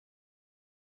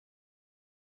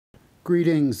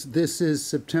Greetings, this is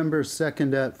September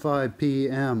 2nd at 5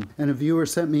 p.m. and a viewer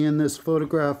sent me in this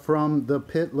photograph from the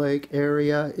Pitt Lake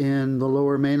area in the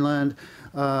lower mainland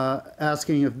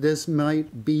asking if this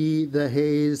might be the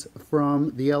haze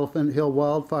from the Elephant Hill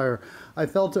wildfire. I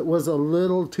felt it was a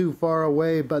little too far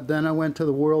away, but then I went to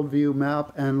the Worldview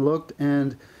map and looked,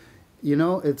 and you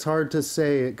know, it's hard to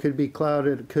say. It could be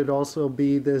clouded. It could also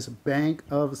be this bank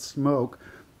of smoke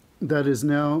that is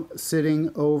now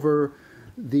sitting over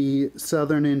the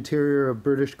southern interior of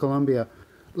British Columbia.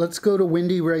 Let's go to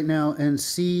Windy right now and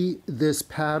see this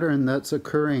pattern that's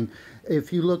occurring.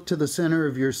 If you look to the center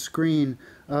of your screen,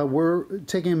 we're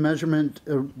taking a measurement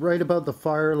right about the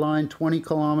fire line, 20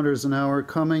 kilometers an hour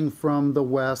coming from the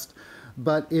west.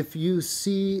 But if you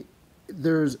see,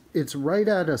 it's right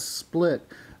at a split.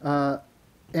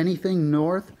 Anything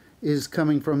north is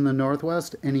coming from the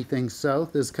northwest, anything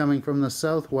south is coming from the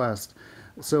southwest.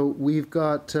 So we've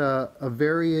got a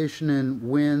variation in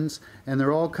winds, and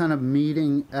they're all kind of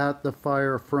meeting at the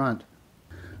fire front.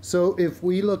 So if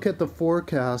we look at the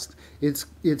forecast, it's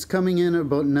coming in at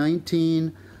about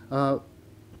 19,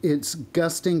 it's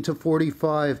gusting to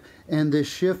 45, and this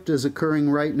shift is occurring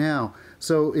right now.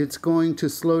 So it's going to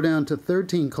slow down to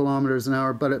 13 kilometers an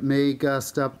hour, but it may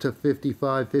gust up to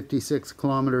 55, 56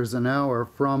 kilometers an hour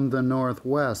from the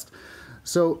northwest.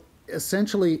 So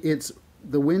essentially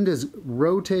the wind is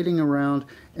rotating around,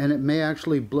 and it may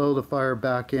actually blow the fire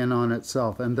back in on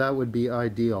itself, and that would be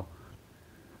ideal.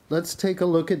 Let's take a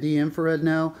look at the infrared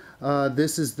now.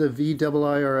 This is the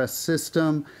VIIRS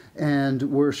system, and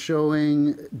we're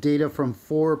showing data from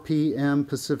 4 p.m.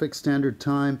 Pacific Standard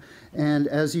Time. And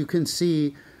as you can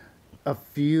see, a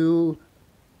few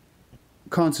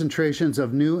concentrations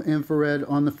of new infrared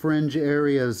on the fringe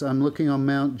areas. I'm looking on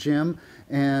Mount Jim,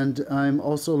 and I'm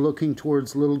also looking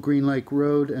towards Little Green Lake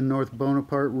Road and North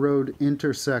Bonaparte Road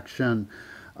intersection.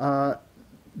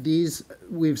 These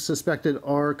we've suspected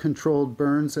are controlled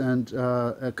burns and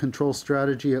a control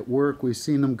strategy at work. We've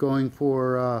seen them going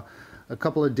for a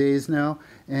couple of days now,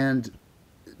 and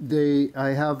I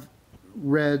have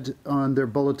read on their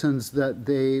bulletins that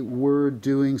they were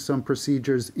doing some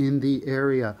procedures in the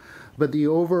area, but the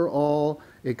overall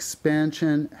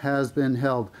expansion has been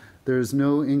held. There's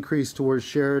no increase towards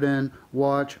Sheridan,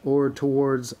 Watch, or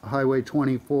towards Highway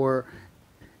 24.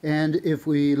 And if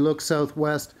we look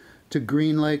southwest to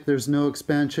Green Lake, there's no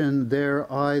expansion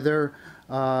there either.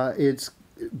 It's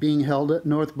being held at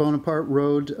North Bonaparte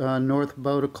Road, north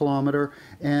about a kilometer,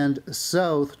 and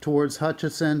south towards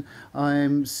Hutchison.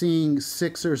 I'm seeing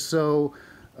 6 or so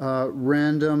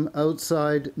random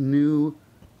outside new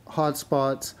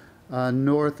hotspots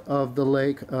north of the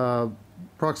lake,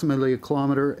 approximately a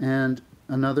kilometer, and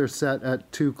another set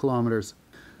at 2 kilometers.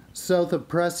 South of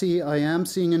Pressy, I am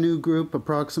seeing a new group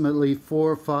approximately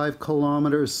 4 or 5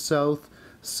 kilometers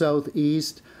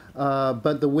southeast,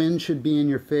 but the wind should be in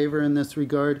your favor in this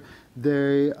regard.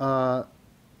 They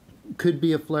could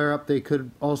be a flare-up. They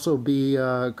could also be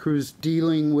crews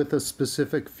dealing with a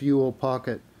specific fuel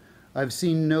pocket. I've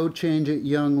seen no change at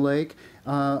Young Lake.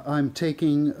 I'm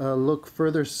taking a look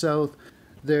further south.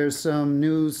 There's some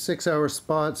new 6-hour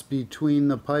spots between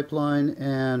the pipeline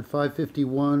and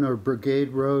 551 or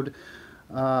Brigade Road.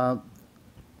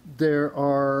 There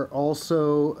are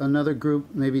also another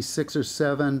group, maybe 6 or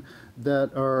 7,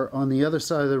 that are on the other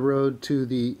side of the road to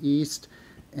the east,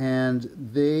 and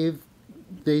they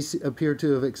appear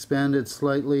to have expanded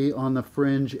slightly on the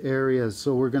fringe areas,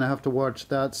 so we're going to have to watch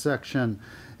that section.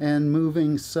 And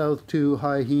moving south to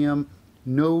Hyheam,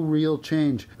 no real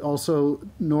change. Also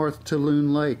north to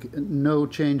Loon Lake, no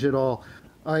change at all.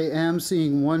 I am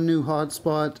seeing one new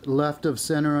hotspot left of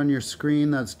center on your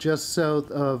screen. That's just south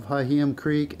of Hyheam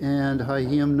Creek and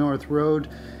Hyheam North Road.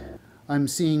 I'm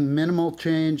seeing minimal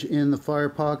change in the fire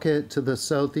pocket to the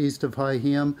southeast of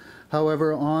Hyheam.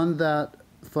 However, on that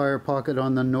fire pocket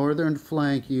on the northern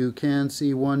flank, you can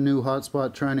see one new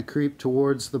hotspot trying to creep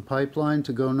towards the pipeline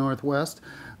to go northwest,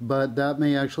 but that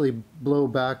may actually blow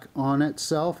back on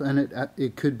itself, and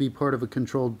it could be part of a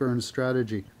controlled burn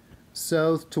strategy.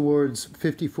 South towards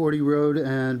 5040 Road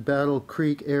and Battle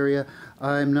Creek area,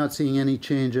 I'm not seeing any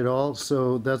change at all,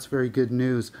 so that's very good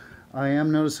news. I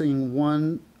am noticing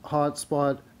one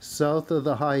hotspot south of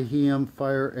the Hyheam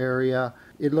fire area.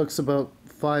 It looks about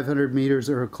 500 meters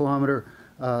or a kilometer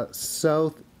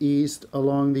southeast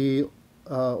along the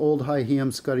old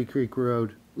Hyheam Scotty Creek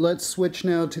Road. Let's switch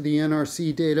now to the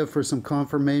NRC data for some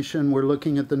confirmation. We're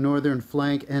looking at the northern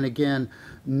flank, and again,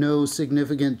 no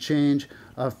significant change.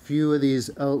 a few of these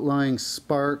outlying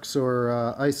sparks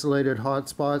or isolated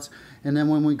hotspots. And then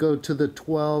when we go to the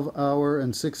 12-hour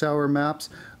and 6-hour maps,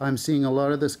 I'm seeing a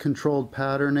lot of this controlled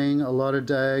patterning, a lot of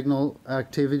diagonal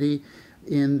activity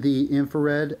in the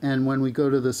infrared. And when we go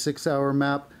to the 6-hour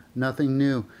map, nothing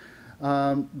new.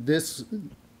 This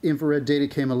infrared data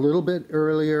came a little bit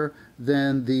earlier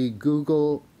than the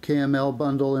Google KML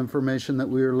bundle information that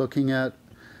we were looking at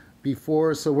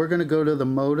before. So we're going to go to the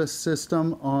MODIS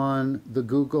system on the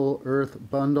Google Earth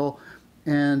bundle,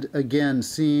 and again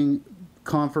seeing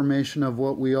confirmation of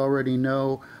what we already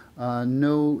know.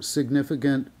 No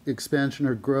significant expansion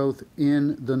or growth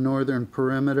in the northern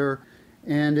perimeter.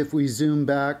 And if we zoom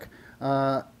back,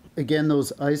 again,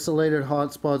 those isolated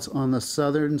hotspots on the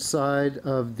southern side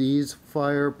of these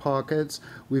fire pockets,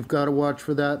 we've got to watch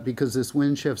for that because this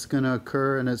wind shift's going to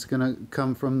occur and it's going to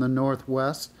come from the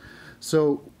northwest.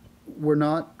 So we're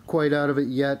not quite out of it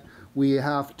yet. We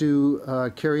have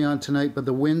to carry on tonight, but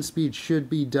the wind speed should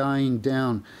be dying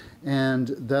down,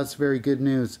 and that's very good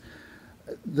news.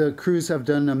 The crews have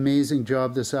done an amazing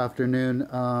job this afternoon.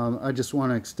 I just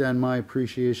want to extend my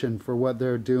appreciation for what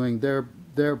they're doing.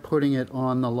 They're putting it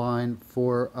on the line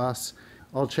for us.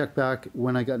 I'll check back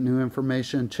when I got new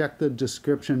information. Check the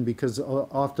description because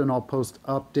often I'll post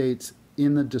updates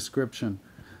in the description.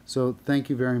 So thank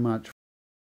you very much.